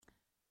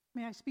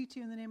May I speak to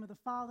you in the name of the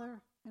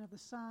Father, and of the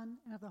Son,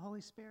 and of the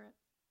Holy Spirit.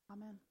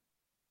 Amen.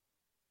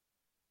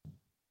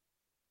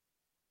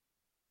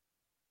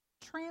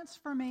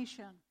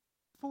 Transformation,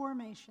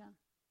 formation.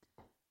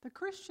 The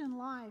Christian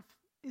life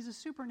is a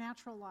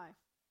supernatural life.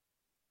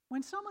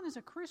 When someone is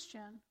a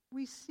Christian,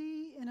 we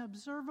see an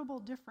observable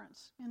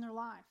difference in their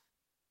life.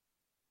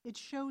 It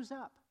shows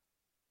up.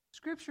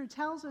 Scripture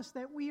tells us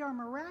that we are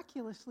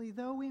miraculously,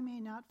 though we may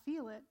not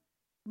feel it,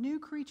 new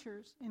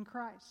creatures in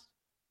Christ.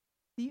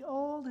 The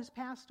old has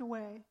passed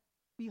away.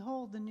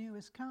 Behold, the new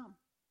has come.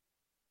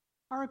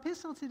 Our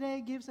epistle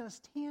today gives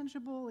us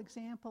tangible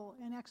example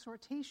and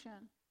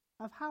exhortation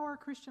of how our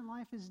Christian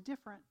life is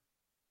different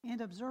and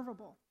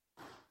observable,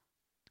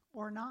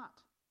 or not.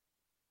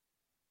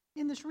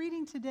 In this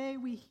reading today,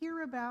 we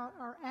hear about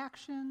our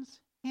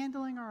actions,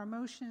 handling our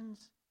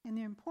emotions, and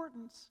the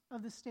importance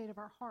of the state of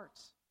our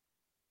hearts.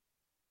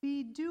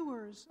 Be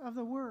doers of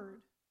the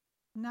word,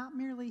 not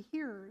merely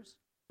hearers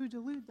who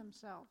delude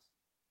themselves.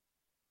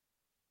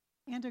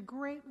 And a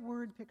great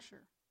word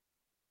picture.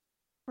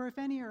 For if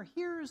any are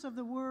hearers of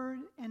the word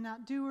and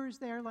not doers,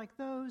 they are like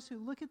those who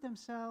look at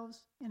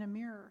themselves in a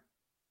mirror.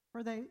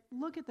 For they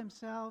look at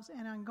themselves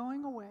and on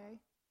going away,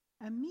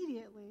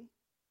 immediately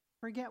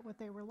forget what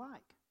they were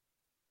like.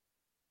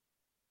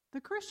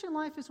 The Christian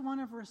life is one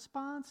of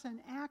response and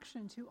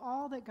action to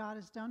all that God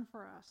has done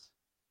for us.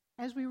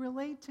 As we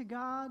relate to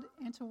God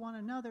and to one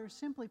another,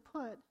 simply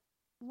put,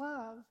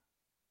 love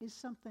is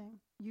something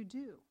you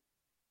do.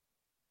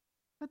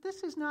 But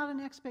this is not an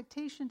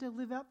expectation to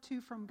live up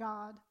to from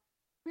God.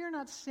 We are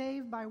not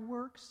saved by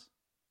works,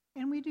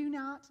 and we do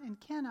not and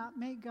cannot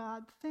make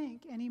God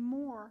think any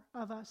more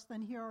of us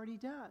than he already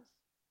does.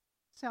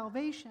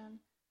 Salvation,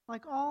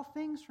 like all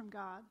things from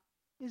God,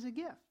 is a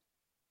gift.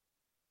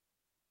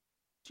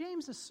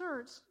 James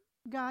asserts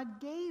God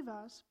gave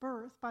us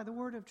birth by the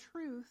word of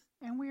truth,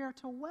 and we are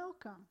to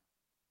welcome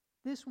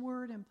this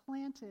word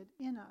implanted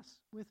in us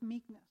with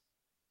meekness.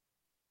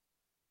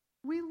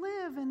 We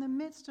live in the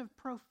midst of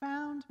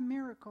profound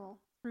miracle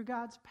through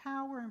God's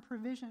power and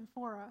provision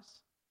for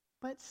us,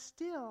 but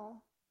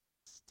still,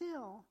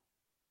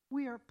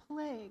 we are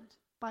plagued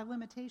by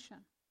limitation.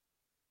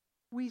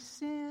 We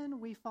sin,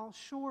 we fall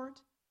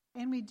short,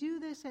 and we do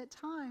this at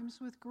times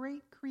with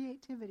great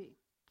creativity.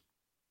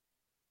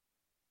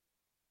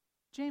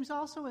 James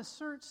also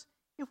asserts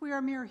if we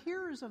are mere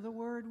hearers of the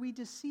word, we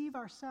deceive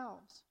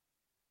ourselves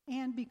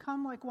and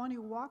become like one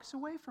who walks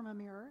away from a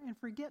mirror and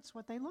forgets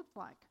what they looked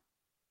like.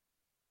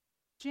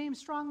 James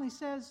strongly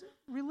says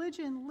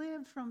religion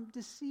lived from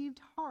deceived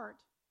heart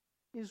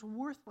is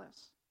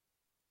worthless.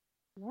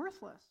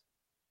 Worthless.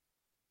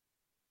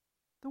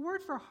 The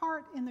word for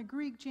heart in the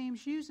Greek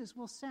James uses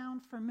will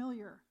sound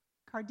familiar.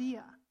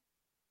 Cardia,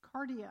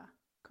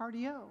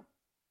 cardio.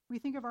 We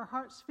think of our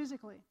hearts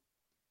physically.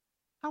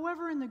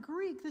 However, in the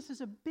Greek, this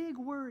is a big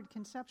word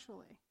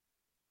conceptually,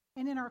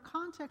 and in our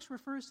context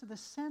refers to the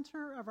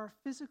center of our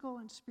physical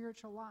and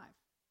spiritual life.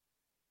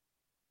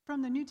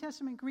 From the New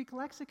Testament Greek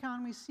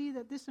lexicon, we see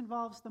that this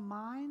involves the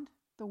mind,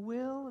 the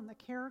will, and the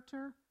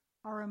character,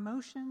 our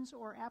emotions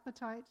or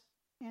appetites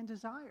and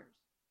desires.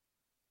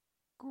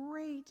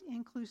 Great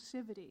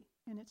inclusivity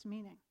in its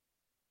meaning.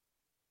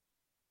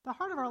 The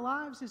heart of our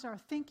lives is our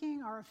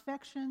thinking, our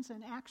affections,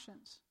 and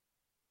actions.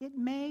 It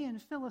may, in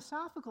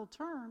philosophical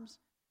terms,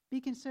 be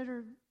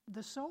considered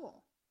the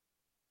soul.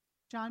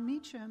 John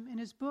Meacham, in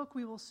his book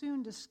we will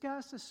soon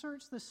discuss,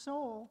 asserts the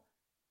soul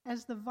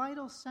as the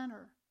vital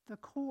center, the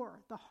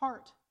core, the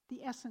heart,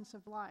 the essence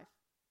of life.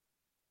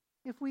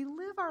 If we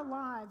live our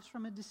lives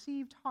from a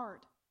deceived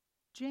heart,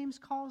 James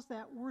calls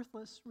that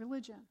worthless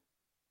religion.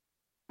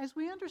 As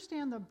we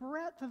understand the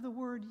breadth of the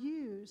word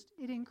used,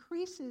 it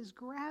increases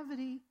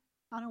gravity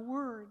on a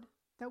word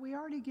that we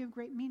already give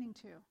great meaning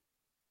to.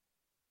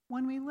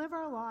 When we live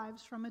our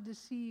lives from a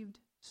deceived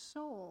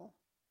soul,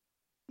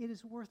 it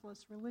is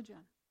worthless religion.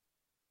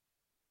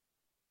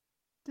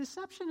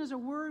 Deception is a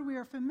word we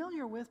are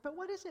familiar with, but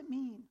what does it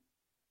mean?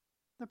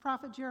 The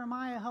prophet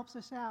Jeremiah helps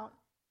us out.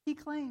 He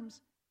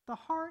claims, the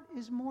heart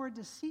is more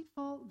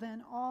deceitful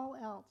than all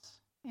else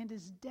and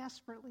is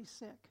desperately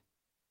sick.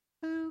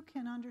 Who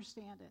can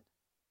understand it?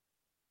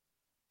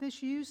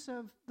 This use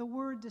of the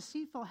word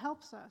deceitful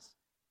helps us.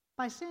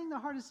 By saying the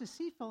heart is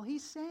deceitful,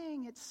 he's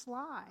saying it's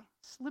sly,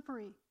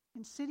 slippery,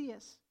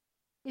 insidious.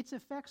 Its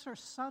effects are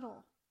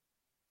subtle.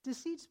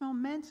 Deceit's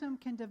momentum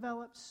can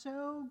develop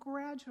so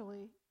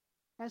gradually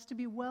as to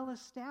be well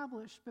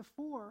established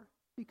before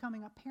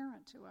becoming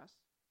apparent to us.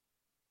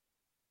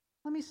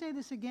 Let me say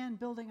this again,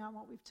 building on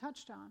what we've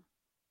touched on.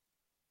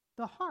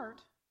 The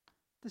heart,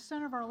 the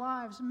center of our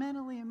lives,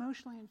 mentally,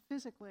 emotionally, and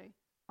physically,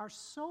 our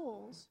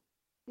souls,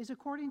 is,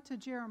 according to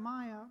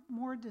Jeremiah,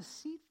 more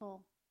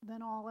deceitful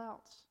than all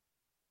else.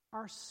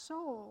 Our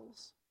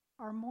souls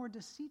are more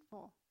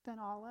deceitful than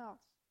all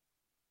else.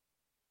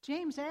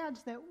 James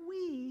adds that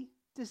we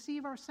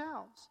deceive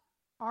ourselves,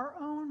 our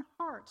own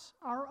hearts,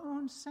 our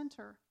own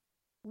center.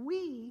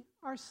 We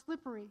are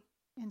slippery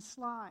and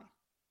sly.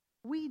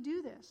 We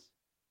do this.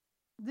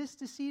 This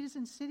deceit is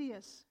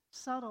insidious,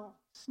 subtle,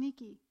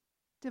 sneaky.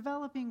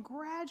 developing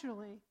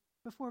gradually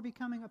before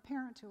becoming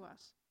apparent to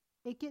us.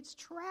 It gets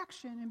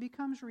traction and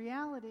becomes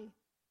reality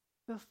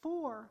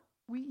before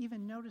we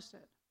even notice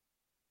it.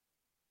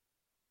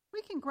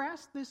 We can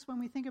grasp this when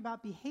we think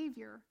about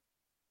behavior,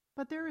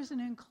 but there is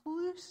an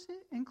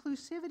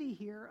inclusivity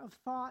here of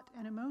thought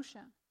and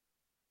emotion.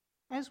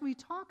 As we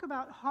talk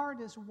about heart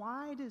as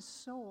wide as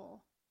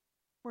soul,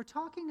 we're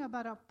talking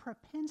about a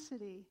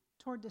propensity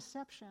toward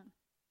deception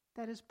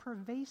that is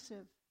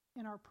pervasive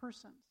in our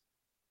persons.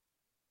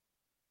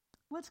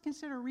 Let's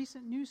consider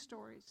recent news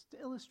stories to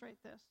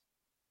illustrate this.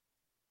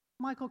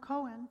 Michael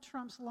Cohen,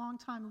 Trump's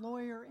longtime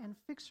lawyer and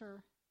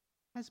fixer,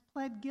 has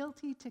pled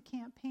guilty to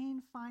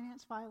campaign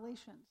finance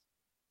violations,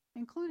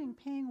 including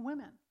paying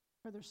women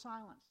for their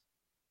silence.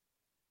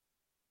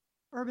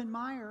 Urban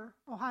Meyer,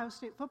 Ohio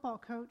State football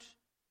coach,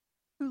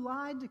 who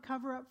lied to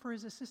cover up for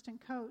his assistant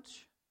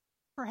coach,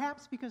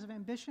 perhaps because of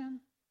ambition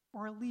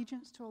or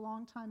allegiance to a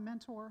longtime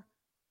mentor,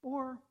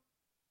 or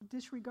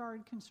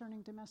disregard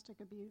concerning domestic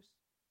abuse.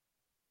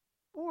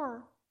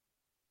 Or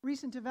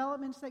recent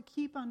developments that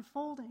keep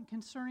unfolding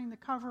concerning the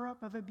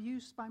cover-up of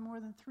abuse by more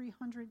than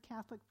 300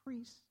 Catholic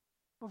priests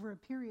over a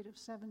period of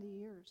 70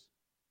 years.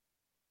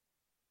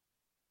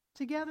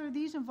 Together,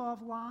 these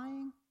involve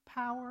lying,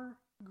 power,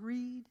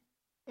 greed,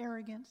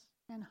 arrogance,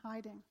 and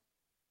hiding.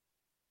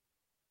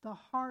 The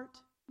heart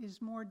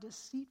is more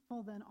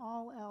deceitful than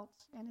all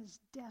else and is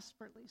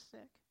desperately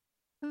sick.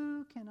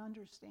 Who can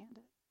understand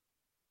it?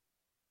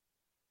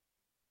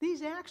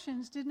 These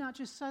actions did not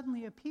just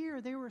suddenly appear,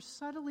 they were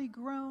subtly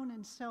grown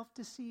in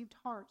self-deceived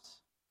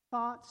hearts,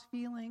 thoughts,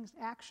 feelings,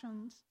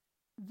 actions,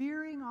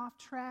 veering off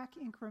track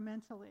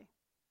incrementally.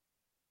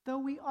 Though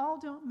we all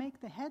don't make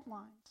the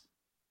headlines,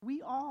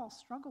 we all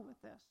struggle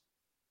with this.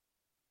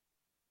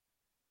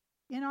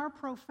 In our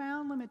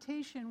profound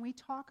limitation, we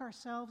talk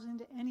ourselves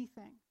into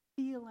anything,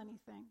 feel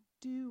anything,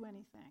 do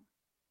anything.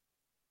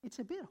 It's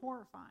a bit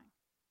horrifying.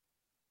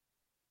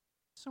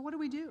 So what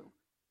do?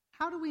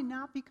 How do we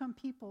not become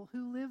people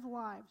who live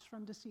lives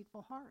from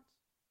deceitful hearts?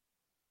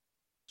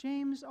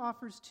 James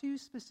offers two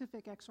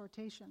specific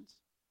exhortations.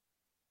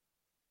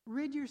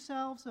 Rid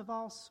yourselves of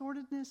all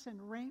sordidness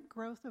and rank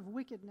growth of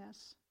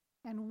wickedness,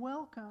 and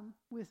welcome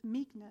with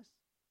meekness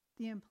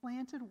the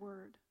implanted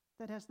word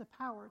that has the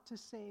power to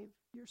save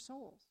your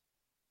souls.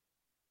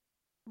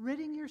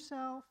 Ridding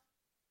yourself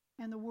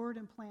and the word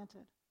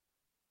implanted.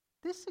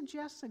 This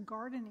suggests a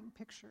gardening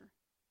picture.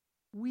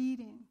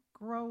 Weeding,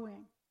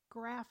 growing,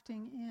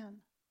 grafting in.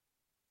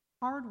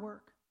 Hard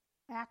work,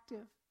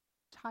 active,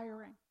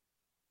 tiring,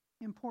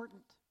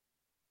 important.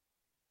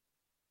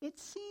 It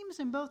seems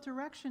in both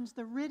directions,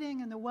 the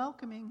ridding and the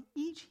welcoming,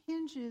 each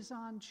hinges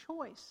on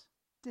choice,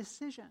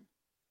 decision.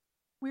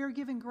 We are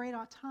given great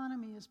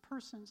autonomy as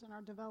persons in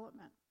our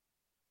development.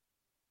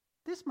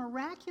 This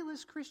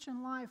miraculous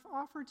Christian life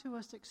offered to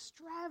us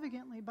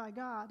extravagantly by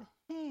God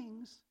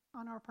hangs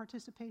on our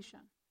participation,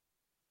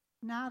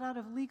 not out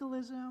of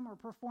legalism or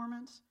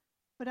performance,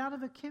 but out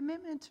of a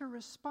commitment to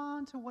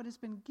respond to what has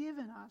been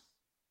given us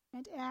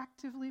and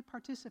actively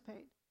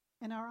participate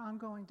in our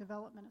ongoing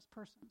development as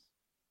persons,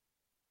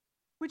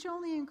 which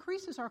only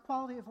increases our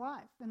quality of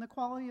life and the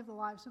quality of the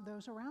lives of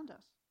those around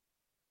us.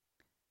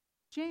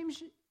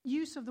 James'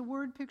 use of the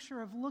word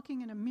picture of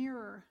looking in a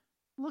mirror,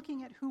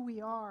 looking at who we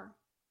are,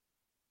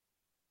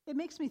 it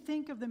makes me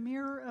think of the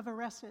mirror of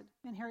Erised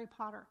in Harry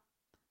Potter,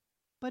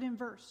 but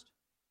inversed.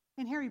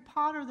 In Harry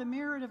Potter, the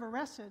mirror of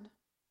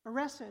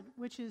Erised,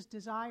 which is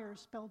desire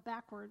spelled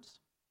backwards.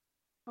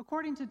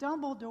 According to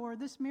Dumbledore,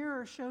 this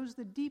mirror shows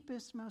the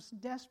deepest, most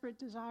desperate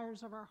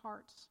desires of our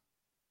hearts.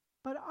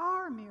 But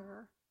our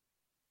mirror,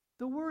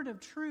 the word of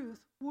truth,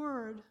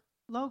 word,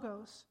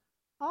 logos,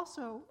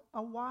 also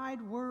a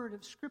wide word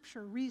of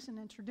scripture, reason,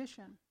 and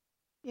tradition,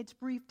 its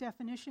brief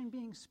definition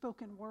being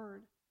spoken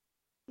word,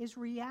 is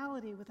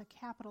reality with a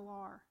capital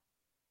R.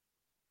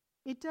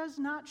 It does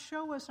not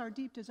show us our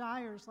deep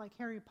desires like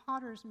Harry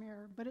Potter's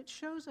mirror, but it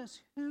shows us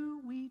who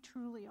we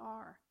truly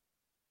are.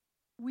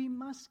 We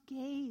must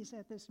gaze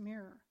at this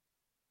mirror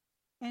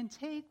and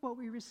take what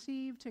we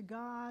receive to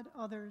God,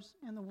 others,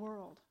 and the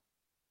world.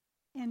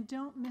 And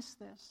don't miss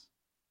this.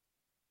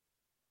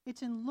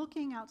 It's in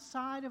looking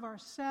outside of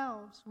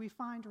ourselves we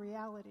find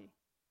reality.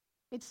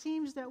 It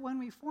seems that when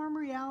we form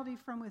reality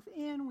from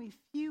within, we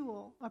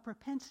fuel a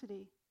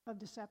propensity of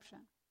deception.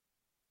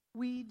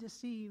 We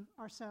deceive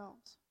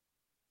ourselves.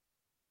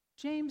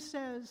 James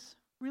says,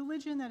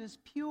 religion that is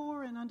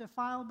pure and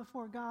undefiled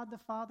before God the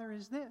Father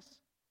is this: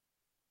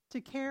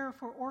 to care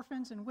for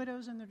orphans and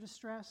widows in their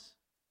distress,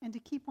 and to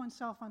keep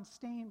oneself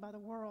unstained by the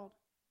world.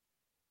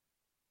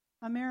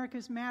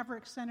 America's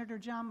maverick Senator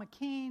John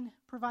McCain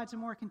provides a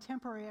more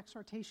contemporary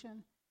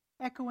exhortation,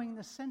 echoing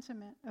the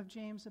sentiment of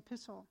James'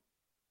 epistle.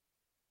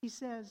 He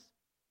says,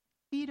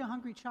 feed a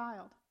hungry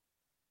child,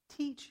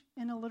 teach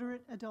an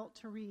illiterate adult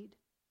to read,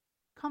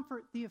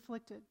 comfort the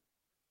afflicted,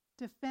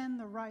 defend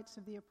the rights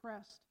of the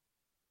oppressed.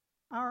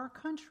 Our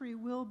country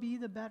will be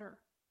the better,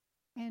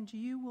 and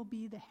you will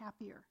be the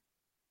happier,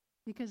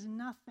 because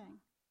nothing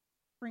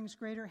brings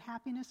greater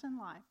happiness in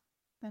life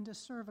than to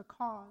serve a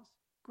cause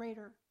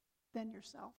greater than yourself.